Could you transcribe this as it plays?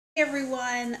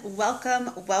Everyone,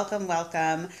 welcome.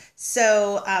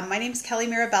 So my name is Kelly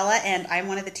Mirabella and I'm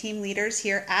one of the team leaders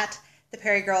here at the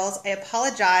PeriGirls. I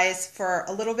apologize for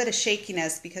a little bit of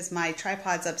shakiness because my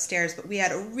tripod's upstairs, but we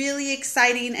had a really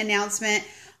exciting announcement.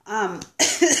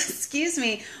 Excuse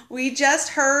me, we just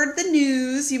heard the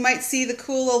news. You might see the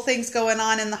cool little things going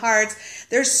on in the hearts.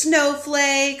 There's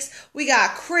snowflakes, we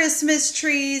got Christmas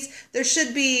trees, there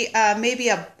should be maybe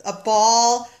a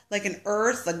ball, like an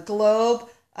earth, a globe,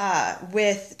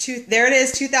 there it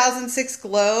is, 2006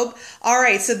 globe. All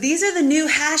right, so these are the new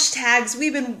hashtags.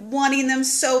 We've been wanting them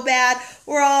so bad.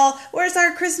 Where's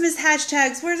our Christmas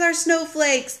hashtags? Where's our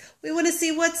snowflakes? We want to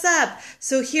see what's up.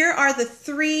 So here are the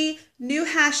 3 new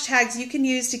hashtags you can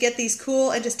use to get these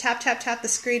cool, and just tap the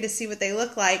screen to see what they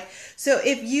look like. So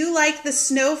if you like the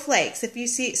snowflakes, if you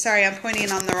see, sorry, I'm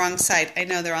pointing on the wrong side. I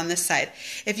know they're on this side.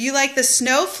 If you like the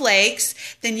snowflakes,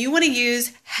 then you want to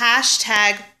use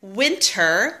hashtag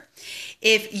winter.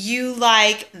 If you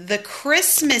like the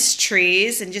Christmas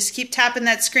trees, and just keep tapping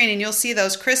that screen and you'll see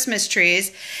those Christmas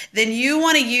trees, then you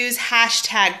want to use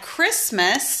hashtag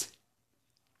Christmas.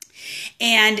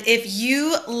 And if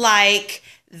you like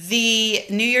the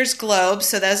New Year's globe,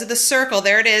 so those are the circle,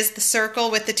 there it is, the circle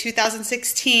with the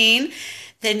 2016,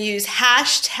 then use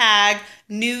hashtag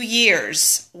New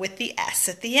Year's with the S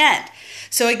at the end.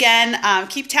 So again,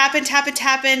 keep tapping,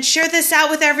 share this out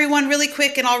with everyone really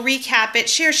quick and I'll recap it.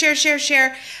 Share.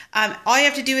 All you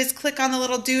have to do is click on the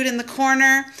little dude in the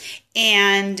corner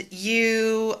and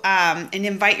you and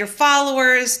invite your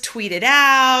followers, tweet it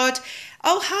out.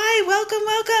 Oh, hi,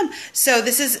 welcome. So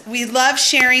we love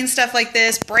sharing stuff like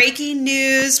this, breaking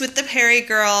news with the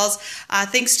PeriGirls.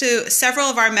 Thanks to several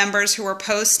of our members who are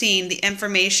posting the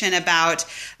information about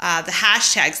the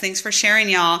hashtags. Thanks for sharing,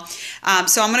 y'all.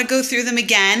 So I'm going to go through them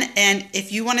again. And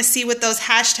if you want to see what those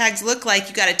hashtags look like,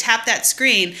 you got to tap that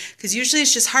screen, because usually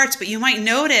it's just hearts, but you might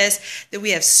notice that we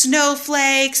have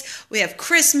snowflakes, we have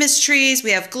Christmas trees,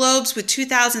 we have globes with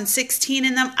 2016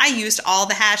 in them. I used all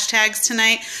the hashtags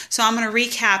tonight, so I'm going to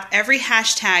recap every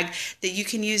hashtag that you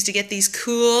can use to get these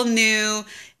cool new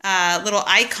little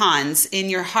icons in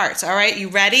your hearts. All right, you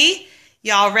ready?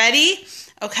 Y'all ready?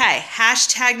 Okay,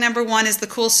 hashtag number 1 is the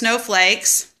cool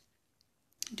snowflakes.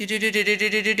 And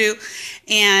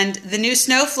the new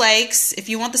snowflakes, if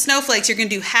you want the snowflakes, you're going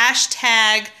to do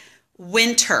hashtag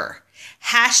winter.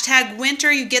 Hashtag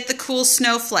winter, you get the cool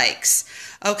snowflakes.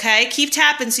 Okay, keep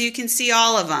tapping so you can see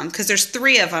all of them, because there's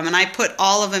 3 of them and I put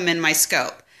all of them in my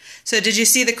scope. So did you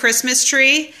see the Christmas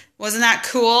tree? Wasn't that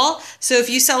cool? So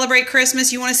if you celebrate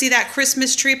Christmas, you want to see that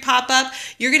Christmas tree pop up,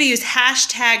 you're going to use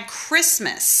hashtag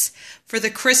Christmas for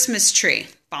the Christmas tree.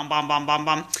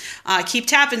 Keep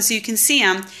tapping so you can see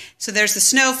them. So there's the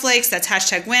snowflakes, that's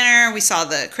hashtag winter. We saw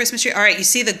the Christmas tree. All right, you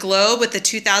see the globe with the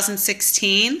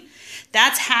 2016?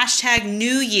 That's hashtag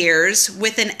New Year's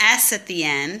with an S at the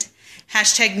end.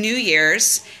 Hashtag New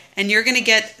Year's. And you're going to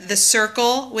get the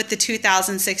circle with the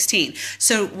 2016.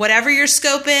 So whatever you're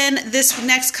scoping this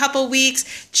next couple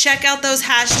weeks, check out those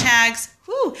hashtags.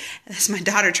 Whew, that's my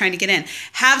daughter trying to get in.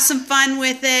 Have some fun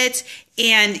with it,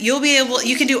 and you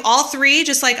can do all 3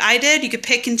 just like I did. You could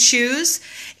pick and choose,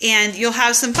 and you'll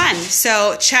have some fun.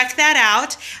 So check that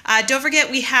out. Don't forget,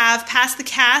 we have Pass the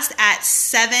Cast at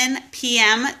 7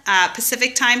 p.m.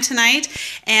 Pacific time tonight,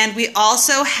 and we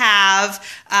also have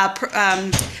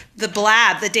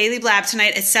the Daily Blab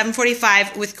tonight at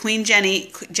 7:45 with Queen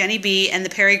Jenny B, and the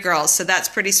PeriGirls. So that's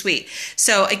pretty sweet.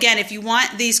 So again, if you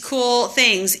want these cool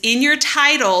things in your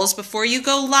titles before you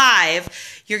go live,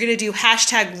 you're going to do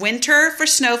hashtag winter for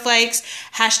snowflakes,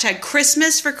 hashtag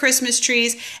Christmas for Christmas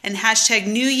trees, and hashtag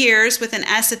New Year's with an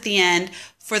S at the end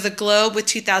for the globe with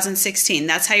 2016.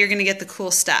 That's how you're going to get the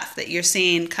cool stuff that you're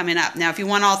seeing coming up. Now, if you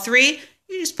want all 3,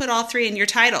 you just put all 3 in your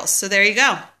titles. So there you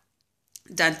go.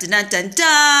 Dun, dun, dun, dun,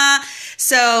 dun.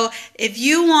 So if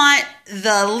you want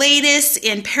the latest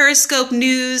in Periscope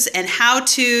news and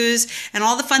how-tos and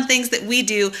all the fun things that we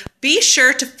do, be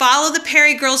sure to follow the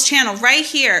PeriGirls channel right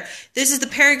here. This is the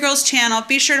PeriGirls channel.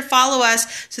 Be sure to follow us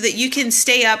so that you can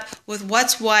stay up with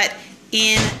what's what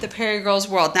in the PeriGirls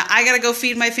world. Now, I got to go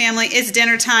feed my family. It's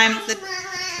dinner time.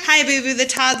 Hi, Boo-Boo. The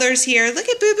toddler's here. Look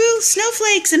at Boo-Boo.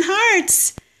 Snowflakes and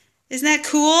hearts. Isn't that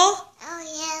cool? Oh,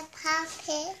 yeah,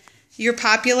 Poppy. You're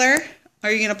popular?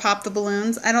 Are you going to pop the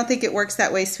balloons? I don't think it works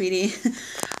that way, sweetie.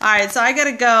 All right, so I got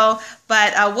to go,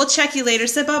 but we'll check you later.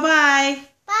 Say bye-bye.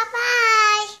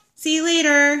 Bye-bye. See you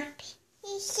later.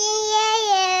 See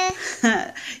you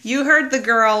later. You heard the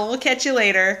girl. We'll catch you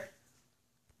later.